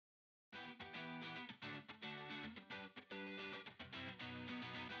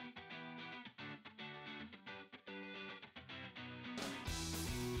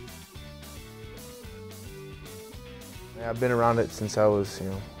I've been around it since I was,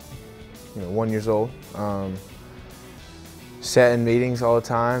 1 year old. Sat in meetings all the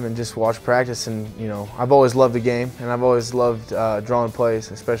time and just watched practice. And I've always loved the game, and I've always loved drawing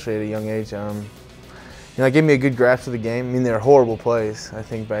plays, especially at a young age. It gave me a good grasp of the game. I mean, they're horrible plays, I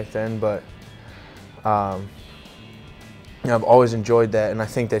think, back then, but I've always enjoyed that, and I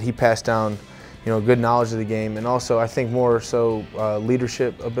think that he passed down, good knowledge of the game, and also I think more so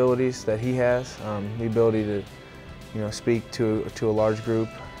leadership abilities that he has, the ability to, speak to a large group,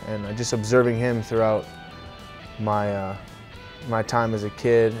 and just observing him throughout my my time as a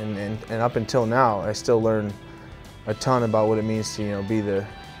kid and up until now, I still learn a ton about what it means to be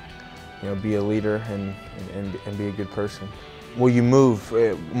a leader and be a good person. Well, you move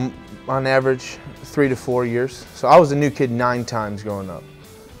on average 3 to 4 years. So I was a new kid 9 times growing up.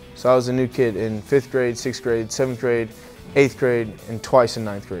 So I was a new kid in 5th grade, 6th grade, 7th grade, 8th grade, and twice in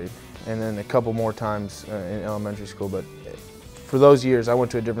 9th grade, and then a couple more times in elementary school. But for those years, I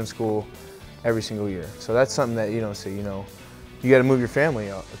went to a different school every single year. So that's something that you don't see. You got to move your family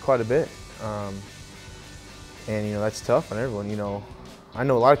out quite a bit, and that's tough on everyone. I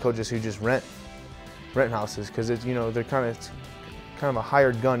know a lot of coaches who just rent houses because it's they're kind of a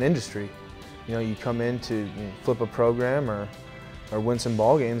hired gun industry. You come in to flip a program or win some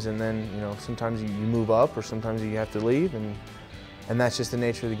ball games, and then sometimes you move up, or sometimes you have to leave, and that's just the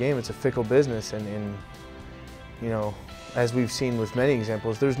nature of the game. It's a fickle business, and as we've seen with many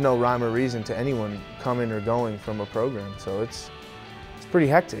examples, there's no rhyme or reason to anyone coming or going from a program. So it's pretty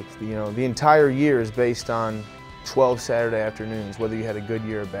hectic. The entire year is based on 12 Saturday afternoons, whether you had a good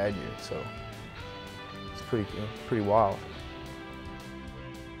year or a bad year. So it's pretty wild.